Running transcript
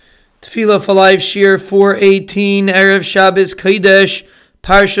Tefillah for Life Shir 418, Erev Shabbos Kodesh,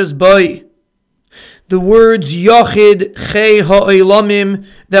 Parshas Bo. The words Yochid Chei Ha'olamim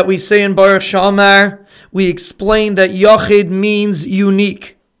that we say in Baruch She'amar, we explain that Yochid means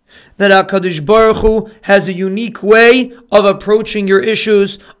unique. That HaKadosh Baruch Hu has a unique way of approaching your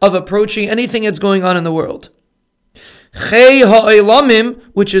issues, of approaching anything that's going on in the world. Chei Ha'olamim,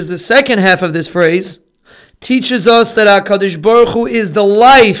 which is the second half of this phrase, teaches us that HaKadosh Baruch Hu is the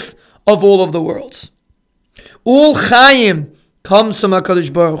life of all of the worlds. Ul Chaim comes from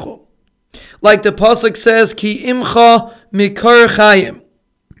HaKadosh Baruch Hu. Like the pasuk says, Ki imcha mikar Chaim.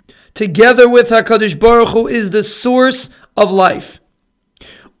 Together with HaKadosh Baruch Hu is the source of life.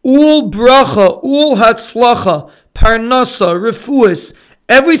 Ul bracha, ul hatzlacha, parnasa, refuas,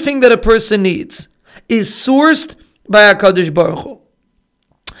 everything that a person needs is sourced by HaKadosh Baruch Hu.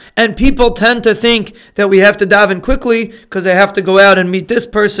 And people tend to think that we have to daven quickly because I have to go out and meet this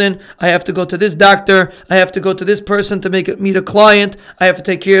person, I have to go to this doctor, I have to go to this person to meet a client, I have to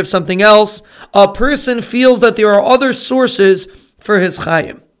take care of something else. A person feels that there are other sources for his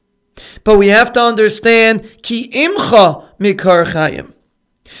chayim. But we have to understand, ki imcha mikar chayim.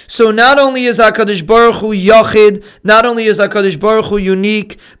 So not only is HaKadosh Baruch Hu Yachid, not only is HaKadosh Baruch Hu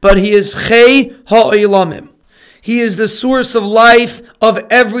unique, but He is Chei Ha'olamim. He is the source of life of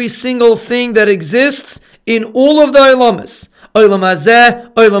every single thing that exists in all of the Olamas. Olam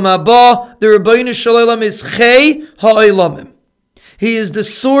Hazeh, Olam Haba, the Rebbeinu Shalom is Chei Ha'olamim. He is the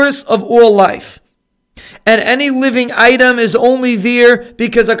source of all life. And any living item is only there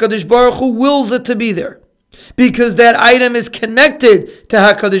because HaKadosh Baruch Hu wills it to be there. Because that item is connected to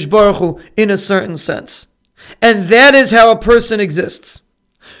HaKadosh Baruch Hu in a certain sense. And that is how a person exists.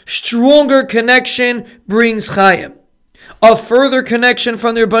 Stronger connection brings Chayim. A further connection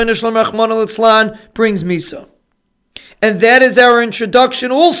from the Rebbeinu Shalom Rachmana Litzlan brings Misa. And that is our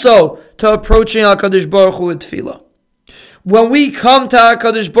introduction also to approaching HaKadosh Baruch Hu with Tefillah. When we come to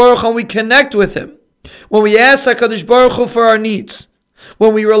HaKadosh Baruch Hu and we connect with Him, when we ask HaKadosh Baruch Hu for our needs,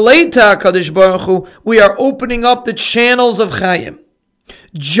 when we relate to HaKadosh Baruch Hu, we are opening up the channels of Chayim.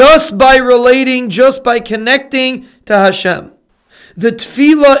 Just by relating, just by connecting to Hashem. The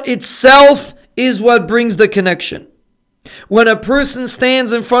tefillah itself is what brings the connection. When a person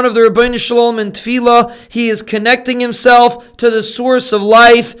stands in front of the Rebbeinu Shalom in tefillah, he is connecting himself to the source of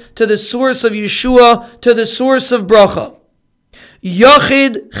life, to the source of Yeshua, to the source of bracha.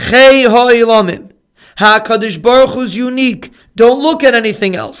 Yachid Chei Ha'olamim. HaKadosh Baruch Hu is unique. Don't look at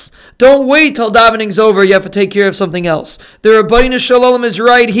anything else. Don't wait till davening's over. You have to take care of something else. The Rebbeinu Shalom is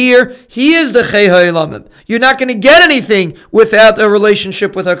right here. He is the Chei Ha'olamim. You're not going to get anything without a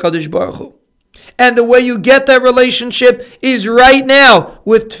relationship with HaKadosh Baruch Hu. And the way you get that relationship is right now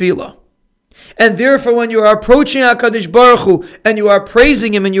with tefillah. And therefore, when you are approaching HaKadosh Baruch Hu and you are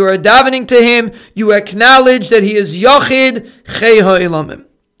praising Him and you are davening to Him, you acknowledge that He is Yachid Chei Ha'olamim.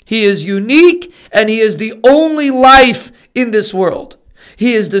 He is unique and He is the only life in this world.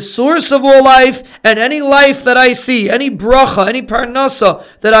 He is the source of all life, and any life that I see, any bracha, any parnasa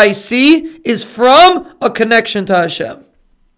that I see is from a connection to Hashem.